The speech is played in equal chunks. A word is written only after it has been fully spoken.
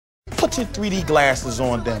Put your 3D glasses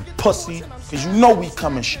on then, pussy, cause you know we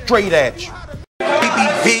coming straight at you.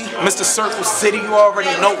 BBV, Mr. Circle City, you already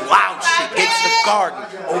know loud shit. Gates to the garden,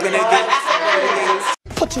 open it gates.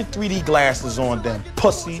 Put your 3D glasses on then,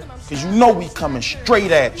 pussy, cause you know we coming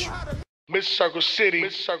straight at you. Miss Circle City,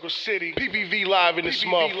 PBV live in this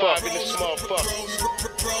motherfucker.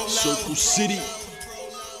 Circle City.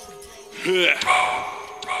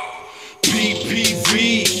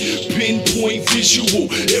 PPV, pinpoint visual.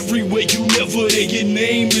 Everywhere you never there, your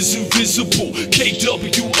name is invisible.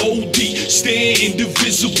 KWOD, stand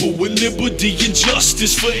indivisible. With liberty and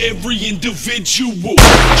justice for every individual.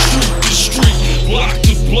 Street to street, block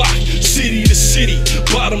to block, city to city,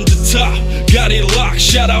 bottom to top. Got it locked,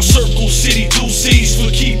 shout out Circle City, 2 C's for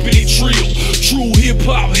keeping it real. True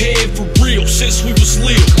hip-hop head for real, since we was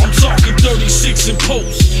little. I'm talking 36 and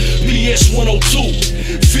post, PS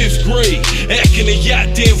 102, 5th grade, acting a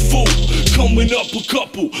goddamn fool. Coming up a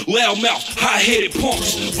couple, loudmouth, high-headed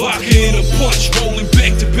punks. Vodka in a punch, rolling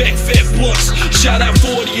back-to-back fat blunts. Shout out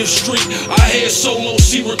 40th Street, I had Solo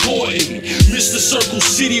C recording me. Mr. Circle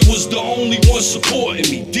City was the only one supporting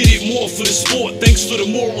me. Did it more for the sport, thanks for the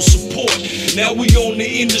moral support. Now we on the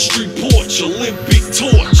industry porch, Olympic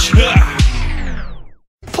torch.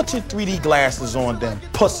 Put your 3D glasses on then,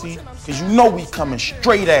 pussy, cause you know we coming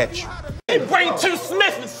straight at you. Bring 2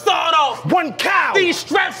 Smith and start off. 1 cow. These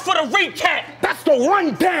straps for the recap. That's the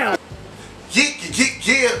rundown.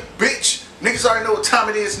 Yeah, bitch. Niggas already know what time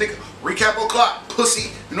it is, nigga. Recap o'clock,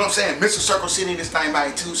 pussy. You know what I'm saying? Mr. Circle City this time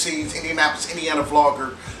by 2 C's, Indianapolis, Indiana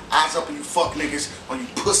vlogger. Eyes up on you fuck niggas, on you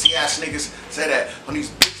pussy ass niggas. Say that. On these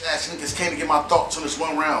bitch ass niggas came to get my thoughts on this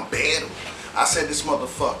 1 round battle. I said this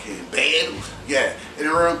motherfucking battle. Yeah, in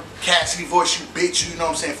the room, Cassidy voice, you bitch, you know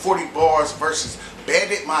what I'm saying? 40 bars versus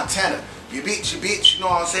Bandit, Montana. You bitch, you know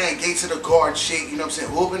what I'm saying? Gates of the guard shit, you know what I'm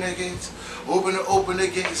saying? Open the gates, open the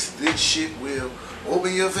gates. This shit will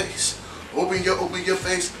open your face, open your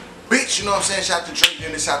face. Bitch, you know what I'm saying? Shout out to Dre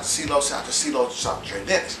Dennis, shout out to CeeLo, shout out to CeeLo, shout out to Dre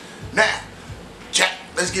Dennis. Now, Jack,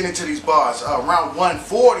 let's get into these bars. Round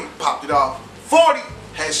 140 popped it off. 40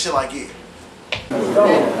 had shit like it.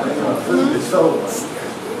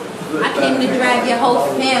 I came to drag your whole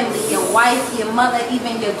family, your wife, your mother,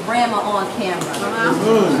 even your grandma on camera.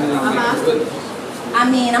 I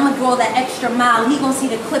mean, I'm gonna go that extra mile. He gonna see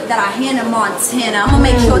the clip that I hand in Montana. I'm gonna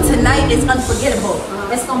make sure tonight is unforgettable.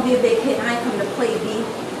 It's gonna be a big hit. I ain't coming to play B.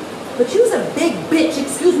 But you's a big bitch.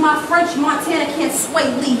 Excuse my French. Montana can't sway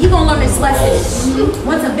Lee. He gonna learn his lesson.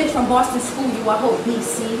 Once a bitch from Boston school you, I hope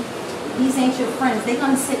BC. These ain't your friends. They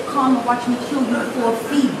gonna sit calm and watch me kill you for a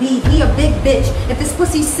fee. B. He a big bitch. If this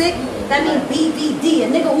pussy sick, that means BVD. A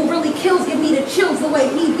nigga who really kills give me the chills the way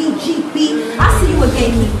he BGB. I see you a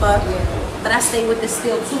gatekeeper, but I stay with the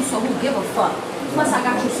steel too, so who give a fuck? Plus I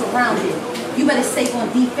got you surrounded. You better stay on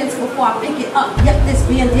defense before I pick it up. Yep, this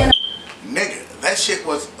bandana. Nigga, that shit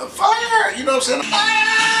was a fire. You know what I'm saying?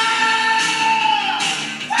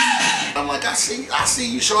 I'm like, I see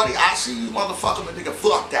you, shorty. I see you, motherfucker, but nigga,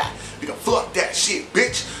 fuck that. Nigga, fuck that shit,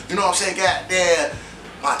 bitch. You know what I'm saying? Goddamn,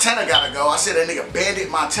 Montana gotta go. I said that nigga Bandit,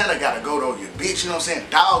 Montana gotta go though, you bitch. You know what I'm saying?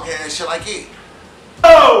 Dog ass shit like it.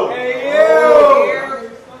 Oh! Hey, yo!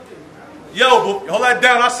 Yo, hold that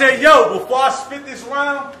down. I said, yo, before I spit this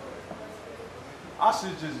round, I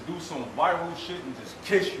should just do some viral shit and just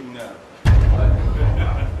kiss you now.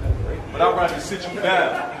 But I'd rather sit you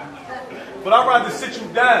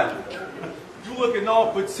down. You looking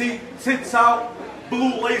all petite, tits out,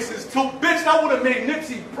 blue laces too. Bitch, that would have made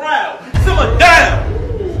Nipsey proud. Simmer down.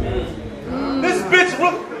 This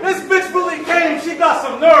bitch really came. She got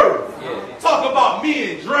some nerve. Talk about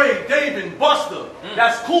me and Dre, Dave and Buster.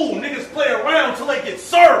 That's cool. Niggas play around till they get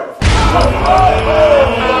served. Let's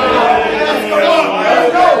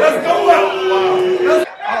go.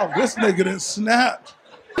 Oh, this nigga done snapped.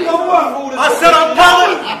 I said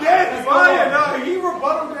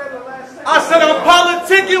I'm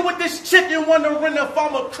politicking with this chicken, wondering if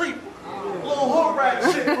I'm a creeper. Little hood rat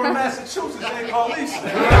chick from Massachusetts, they call Lisa.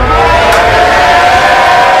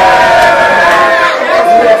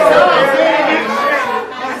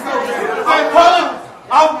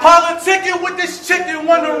 I'm politicking with this chicken,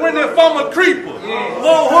 wondering if I'm a creeper.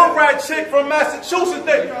 Little hood rat chick from Massachusetts,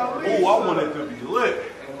 they. Oh, I want it to be lit.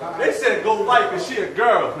 They said go light cause she a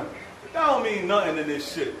girl. That don't mean nothing to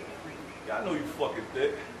this shit. Y'all know you fucking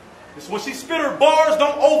thick. It's when she spit her bars,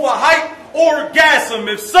 don't overhype orgasm.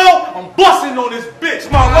 If so, I'm busting on this bitch.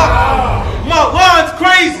 My line's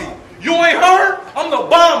crazy. You ain't heard? I'm the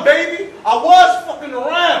bomb, baby. I was fucking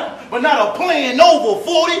around, but now I'm playing over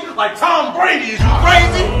 40 like Tom Brady. Is you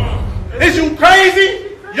crazy? Is you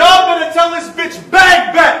crazy? Y'all better tell this bitch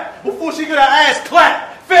bag back before she get her ass clapped.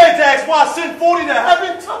 Feds ask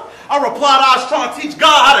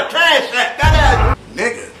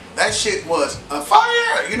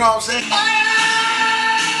know what I'm saying?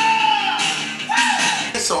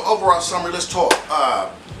 So overall summary, let's talk.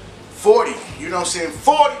 40, you know what I'm saying?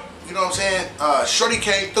 40, you know what I'm saying? Shorty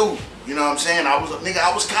came through, you know what I'm saying? I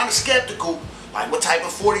was kind of skeptical, like what type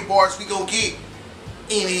of 40 bars we gonna get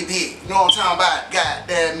in it bit. You know what I'm talking about?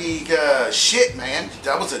 Goddamn nigga, shit, man.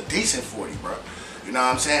 That was a decent 40, bro. You know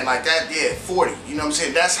what I'm saying? Like that, yeah, 40. You know what I'm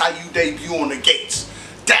saying? That's how you debut on the gates.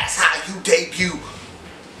 That's how you debut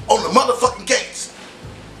on the motherfucking gates.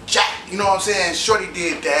 Jack, you know what I'm saying? Shorty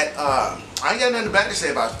did that. I ain't got nothing bad to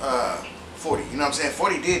say about 40. You know what I'm saying?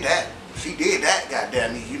 40 did that. She did that,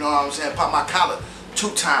 goddamn me. You know what I'm saying? Pop my collar 2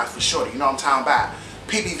 times for Shorty. You know what I'm talking about?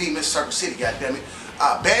 PBV, Mr. Circle City, goddamn it.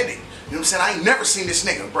 Bandit. You know what I'm saying? I ain't never seen this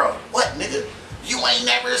nigga, bro. What, nigga? You ain't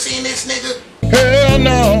never seen this nigga? Hell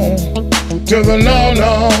no. To the no,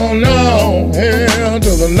 no, no. Hell to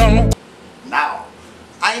the no. Now,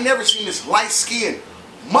 I ain't never seen this light-skinned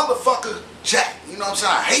motherfucker Jack. You know what I'm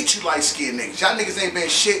saying? I hate you light-skinned niggas. Y'all niggas ain't been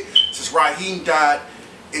shit since Raheem died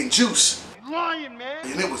in Juice. You lying, man.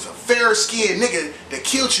 And it was a fair-skinned nigga that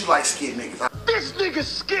killed you light-skinned niggas. This nigga's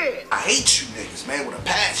scared. I hate you niggas, man, with a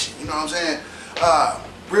passion. You know what I'm saying?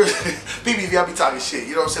 Real BBV, I be talking shit,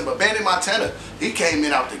 you know what I'm saying? But Bandit Montana, he came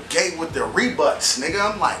in out the gate with the rebuts, nigga.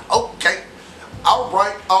 I'm like, okay,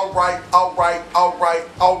 alright, alright, alright, alright,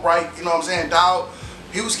 alright. You know what I'm saying, dog?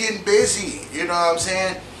 He was getting busy, you know what I'm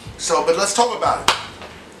saying? So, but let's talk about it.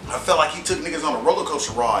 I felt like he took niggas on a roller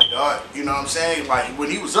coaster ride, dog. You know what I'm saying? Like, when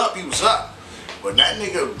he was up, he was up. But that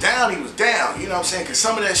nigga down, he was down. You know what I'm saying? Because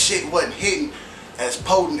some of that shit wasn't hitting as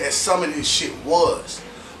potent as some of this shit was.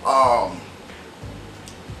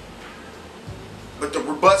 But the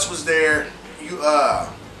rebuts was there.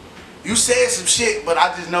 You said some shit, but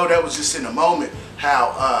I just know that was just in the moment.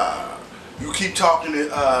 How you keep talking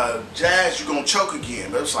to Jazz, you gonna choke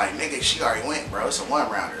again. But it's like, nigga, she already went, bro. It's a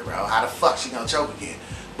 1-rounder, bro. How the fuck she gonna choke again?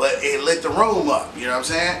 But it lit the room up. You know what I'm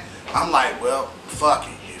saying? I'm like, well, fuck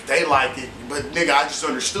it. If they liked it, but nigga, I just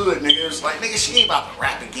understood, nigga. It's like, nigga, she ain't about to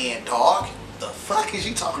rap again, dog. The fuck is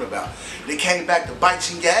you talking about? They came back to bite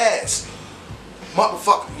your ass.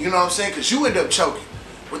 Motherfucker, you know what I'm saying? Because you end up choking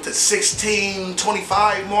with the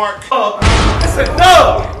 16:25 mark. It's a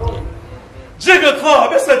dub. Jigger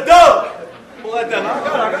Club, it's a dub. Hold that down. I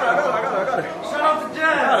got it. Shout out to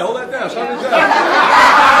Jazz. Hold that down. Shout out to Jazz.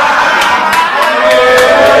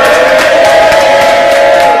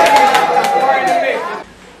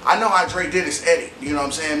 I know how Dre did his edit. You know what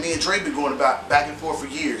I'm saying? Me and Dre been going back and forth for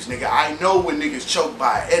years, nigga. I know when niggas choke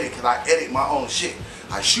by an edit because I edit my own shit.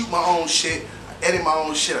 I shoot my own shit. Edit my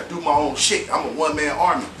own shit, I do my own shit. I'm a one-man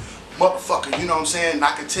army. Motherfucker, you know what I'm saying? And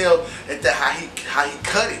I could tell at that how he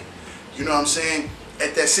cut it. You know what I'm saying?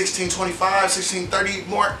 At that 16:25, 16:30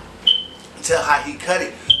 mark, tell how he cut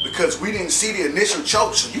it. Because we didn't see the initial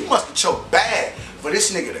choke, so you must have choked bad for this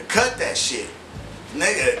nigga to cut that shit.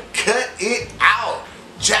 Nigga, cut it out.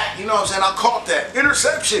 Jack, you know what I'm saying? I caught that.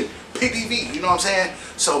 Interception, PDV, you know what I'm saying?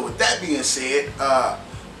 So with that being said,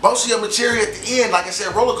 most of your material at the end, like I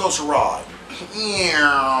said, roller coaster ride.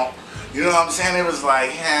 You know what I'm saying? It was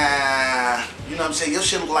like, you know what I'm saying? Your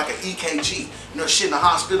shit look like an EKG. You know, shit in the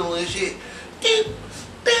hospital and shit. Doop,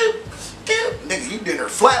 doop, doop. Nigga, you did her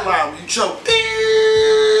flatline when you choked.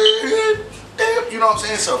 Doop, doop. You know what I'm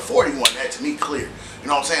saying? So 41, that to me clear. You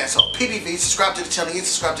know what I'm saying? So PDV, subscribe to the channel. You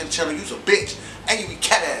subscribe to the channel. You's a bitch. And you be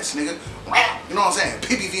cat ass, nigga. You know what I'm saying?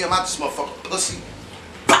 PDV, I'm out this motherfucker pussy.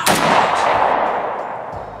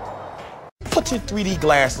 Put your 3D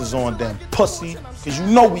glasses on then, pussy, because you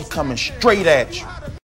know we coming straight at you.